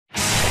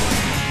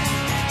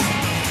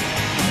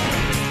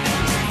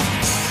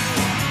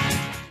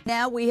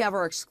Now we have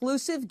our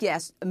exclusive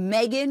guest,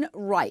 Megan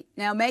Wright.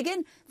 Now,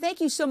 Megan, thank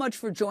you so much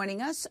for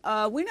joining us.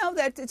 We know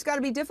that it's got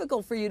to be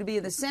difficult for you to be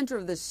in the center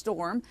of this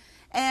storm.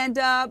 And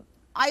I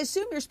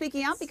assume you're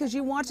speaking out because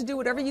you want to do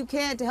whatever you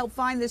can to help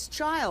find this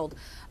child.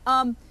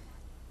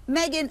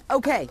 Megan,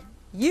 okay,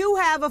 you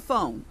have a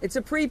phone. It's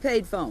a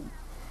prepaid phone.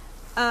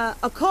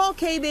 A call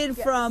came in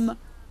from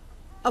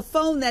a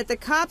phone that the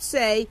cops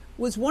say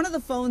was one of the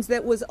phones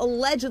that was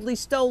allegedly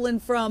stolen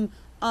from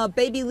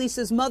baby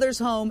Lisa's mother's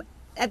home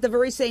at the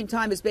very same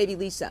time as baby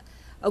Lisa.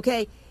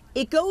 Okay,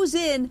 it goes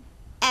in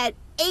at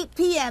 8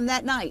 p.m.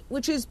 that night,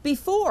 which is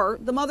before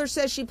the mother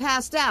says she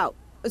passed out.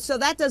 So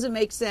that doesn't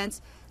make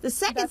sense. The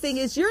second thing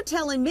is you're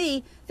telling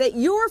me that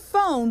your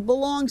phone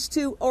belongs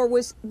to or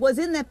was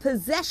in the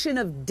possession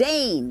of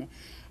Dane.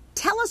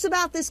 Tell us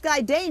about this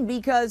guy Dane,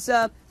 because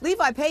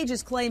Levi Page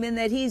is claiming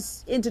that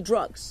he's into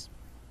drugs.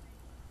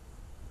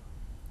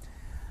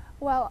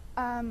 Well,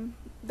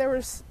 there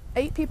was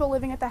 8 people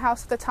living at the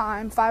house at the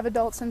time, 5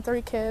 adults and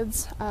 3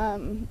 kids.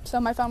 So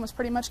my phone was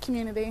pretty much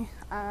community,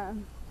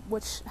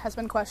 which has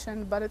been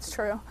questioned, but it's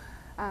true.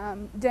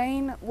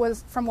 Dane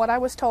was, from what I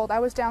was told,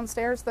 I was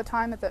downstairs at the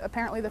time that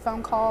apparently the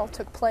phone call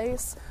took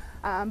place.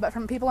 But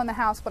from people in the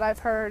house, what I've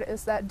heard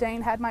is that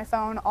Dane had my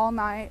phone all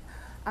night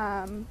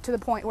to the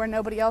point where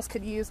nobody else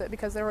could use it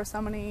because there were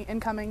so many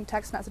incoming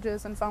text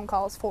messages and phone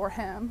calls for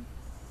him.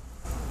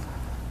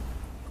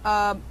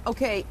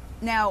 Okay,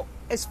 now,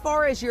 as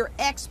far as your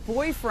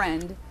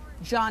ex-boyfriend,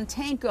 John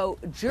Tanko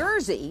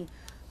Jersey,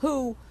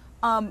 who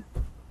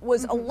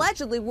was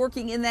allegedly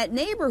working in that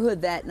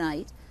neighborhood that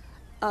night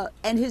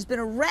and has been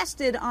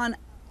arrested on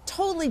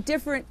totally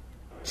different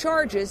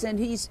charges, and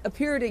he's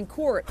appeared in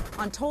court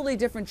on totally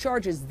different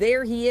charges.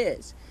 There he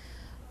is.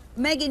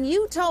 Megan,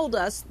 you told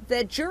us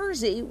that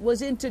Jersey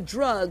was into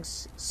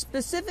drugs,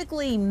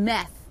 specifically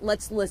meth.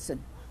 Let's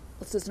listen.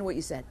 Let's listen to what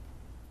you said.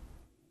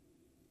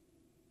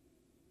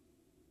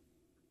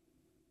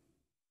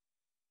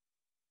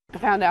 I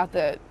found out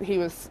that he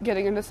was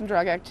getting into some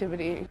drug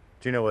activity.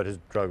 Do you know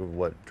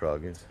what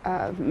drug is?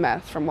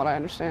 Meth, from what I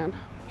understand.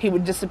 He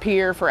would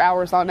disappear for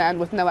hours on end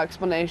with no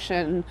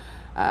explanation.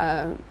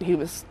 He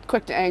was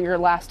quick to anger,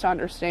 last to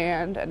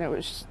understand, and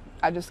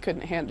I just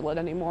couldn't handle it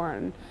anymore.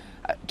 And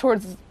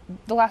towards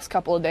the last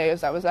couple of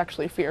days, I was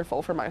actually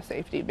fearful for my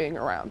safety being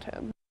around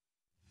him.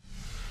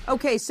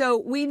 Okay, so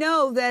we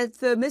know that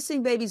the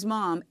missing baby's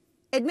mom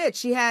admits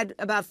she had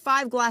about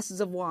 5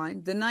 glasses of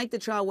wine the night the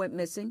child went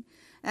missing.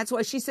 That's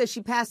why she says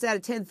she passed out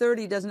at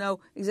 10:30, doesn't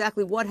know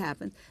exactly what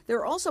happened. There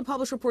are also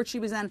published reports she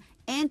was on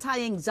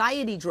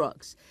anti-anxiety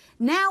drugs.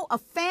 Now a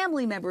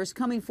family member is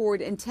coming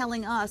forward and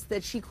telling us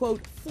that she,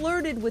 quote,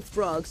 flirted with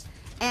drugs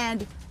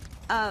and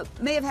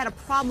may have had a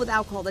problem with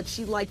alcohol that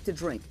she liked to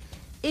drink.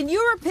 In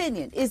your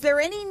opinion, is there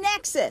any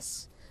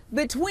nexus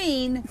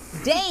between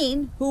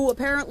Dane, who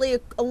apparently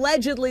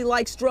allegedly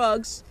likes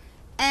drugs,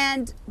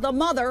 and the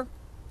mother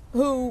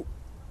who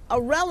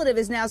a relative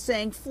is now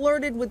saying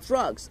flirted with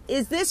drugs?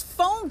 Is this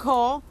phone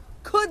call,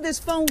 could this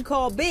phone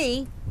call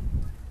be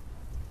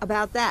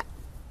about that?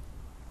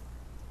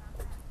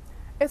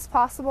 It's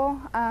possible.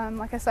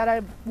 Like I said,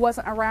 I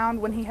wasn't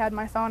around when he had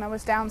my phone. I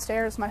was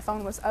downstairs. My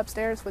phone was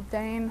upstairs with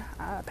Dane,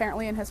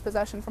 apparently in his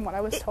possession from what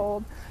I was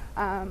told.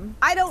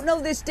 I don't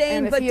know this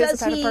Dane, but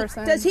does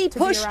he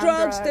push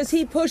drugs? Does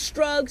he push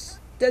drugs?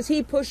 Does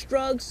he push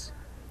drugs?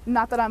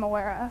 Not that I'm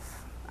aware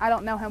of. I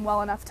don't know him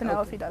well enough to know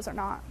if he does or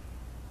not.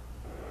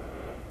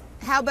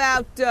 How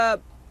about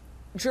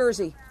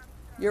Jersey,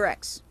 your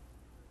ex?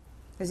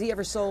 Has he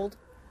ever sold?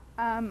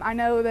 I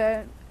know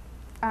that,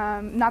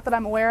 not that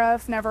I'm aware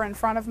of, never in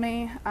front of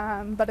me,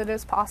 but it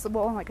is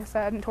possible. Like I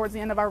said, and towards the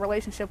end of our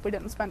relationship, we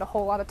didn't spend a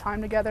whole lot of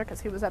time together because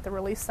he was at the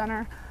release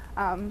center.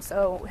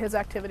 So his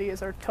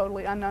activities are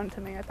totally unknown to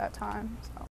me at that time. So.